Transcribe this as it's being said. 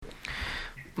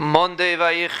Monday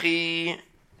Vayechi,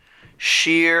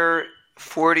 Shiur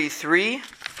 43.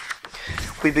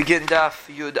 We begin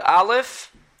Daf Yud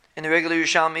Aleph in the regular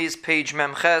Yerushalmi's page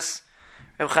Memches.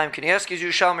 Reb Chaim Kanievsky's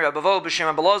Yerushalmi, Rabavo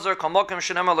B'Shem Abelazar, Kol Mokem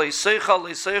Shenema Lo Yiseichal, Lo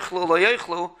Yiseichlu, Lo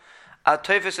Yeichlu, At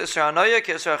Teifes Yisra Hanoya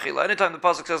Ki Yisra Achila. Anytime the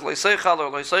pasuk says Lo Yiseichal or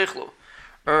Lo Yiseichlu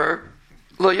or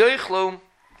Lo Yeichlu,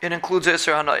 it includes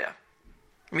Yisra Hanoya,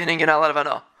 meaning you're not allowed to have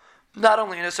Hanoah. Not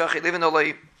only in Yisra Achila, even though Lo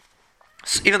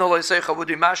Yiseichal would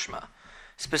be mashma,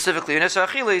 specifically in Yisra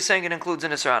Achila, he's saying it includes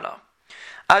in Yisra Hanoah.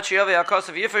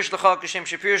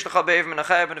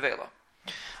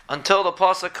 Until the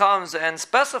pasuk comes and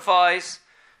specifies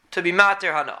to be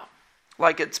mater hana,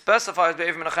 like it specifies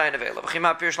be'ev menachai nevela.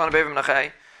 V'chima pirish lana be'ev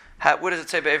menachai. What does it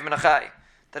say be'ev menachai?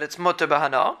 That it's muter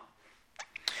b'hana.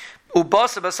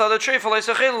 Ubasa b'sada treif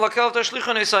alaysachil lakel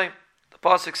tashlichon esay. The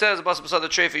pasuk says ubasa b'sada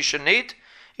treif you shouldn't eat.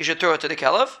 You should throw it to the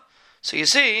caliph. So you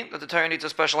see that the Torah needs a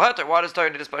special heter. Why does the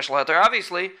Torah need a special heter?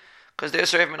 Obviously, because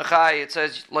there's be'ev menachai it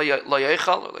says lo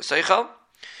yeichal or lo yiseichal,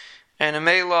 and in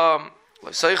meila lo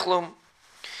yiseichlu.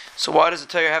 So why does the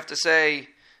Torah have to say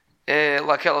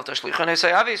lakel of tashlichon? They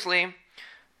say obviously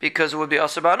because it would be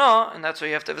asur b'hana, and that's why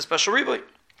you have to have a special riboy,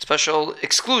 special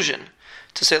exclusion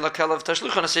to say lakel of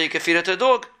tashlichon. So you can feed it to a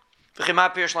dog.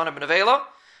 V'chima pirish lana b'nevela.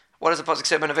 What does the pasuk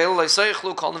say b'nevela?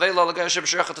 Leiseichlu kol nevela l'gayashem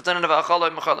b'shrechat tatanen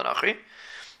v'achalay m'chal l'nachri.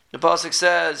 The pasuk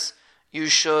says you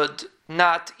should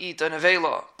not eat a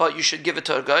nevela, but you should give it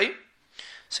to a guy.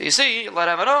 So you see, you're allowed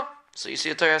to have hana. So you see,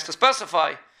 the Torah has to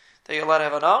specify that you're allowed to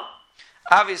have hana.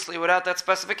 Obviously, without that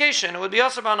specification, it would be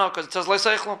asur b'hana because it says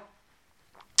leiseichlu.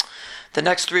 The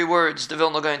next three words the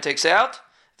Vilna Gaon takes out.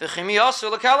 V'chimi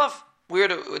asur l'kalaf.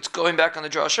 Weird. It's going back on the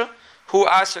drasha. Who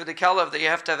asur the kalaf that you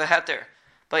have to have a heter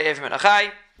by ev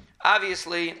menachai.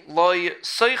 Obviously, lo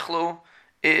yiseichlu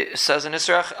it says in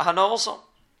Yisra hana also.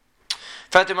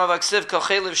 Fatim avaksiv kol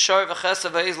chelev shar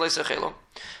v'chesav v'ez leiseichlu.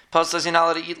 Pas says you're not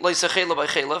allowed to eat leiseichlu by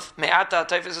chelev. Me'ata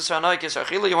teifes Yisra hana ki Yisra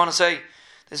achila. You want to say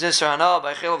is Yisra hana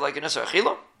by chelev like in Yisra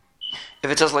achila? If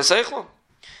it says leiseichlu.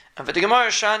 And for the Gemara,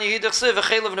 Shani Yidachsiv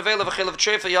v'chelev nevela v'chelev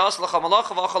treifa yas l'cha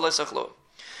malacha v'achal leiseichlu.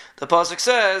 The pasuk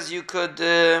says you could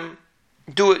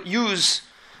use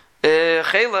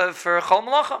chelev for chal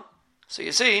malacha. So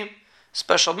you see,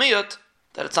 special miyut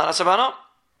that it's not asur b'hana.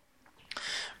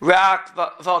 Rak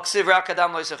v'aksiv rak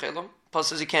adam leiseichlu. Pasuk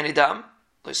says you can't eat dam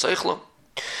leiseichlu.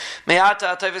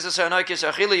 Me'ata teifes Yisra hana ki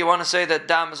Yisra achila. You want to say that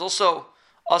dam is also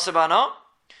asur b'hana.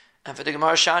 And for the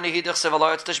Gemara, Shani Hidach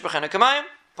Sevalayat Tishbachena Kamayim.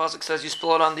 Pasuk says you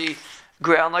spill it on the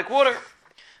ground like water.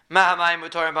 Mahamayim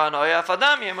Mutarim B'Hanoya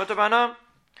Fadam Yem Mutar B'Hana.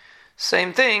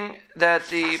 Same thing that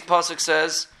the pasuk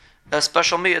says a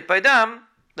special miyat by dam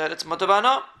that it's mutar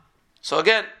b'hana. So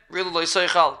again, really lo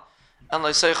yiseichal and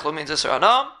lo yiseichlu means Yisra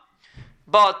hana,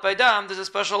 but by dam there's a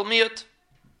special miyat.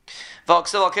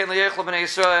 V'aksiv al kein lo yeichlu b'nei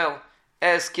Yisrael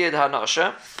es gid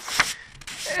hanasha,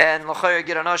 and l'chayr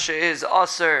gid hanasha is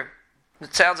asur.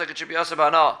 It sounds like it should be asur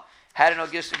b'hana. How do you know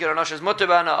gid hanasha is mutar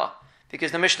b'hana?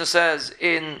 Because the Mishnah says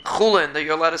in Chulin that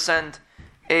you're allowed to send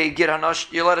a gid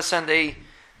hanasha. You're allowed to send a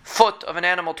foot of an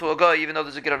animal to a guy, even though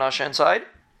there's a gid hanasha inside.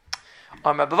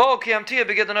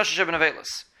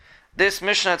 This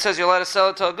Mishnah that says you're allowed to sell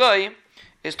it to a guy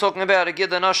is talking about a gid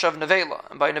hanasha of nevela,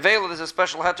 and by nevela there's a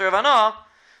special heter of hana,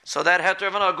 so that heter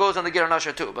of hana goes on the gid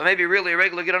hanasha too. But maybe really a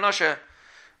regular gid hanasha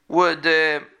would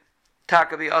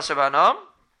taka be asur b'hana.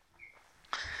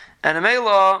 And a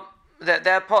mela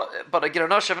but a gid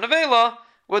hanasha of nevela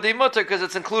would be mutter because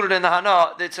it's included in the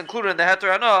hana. It's included in the heter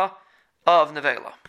hana of nevela.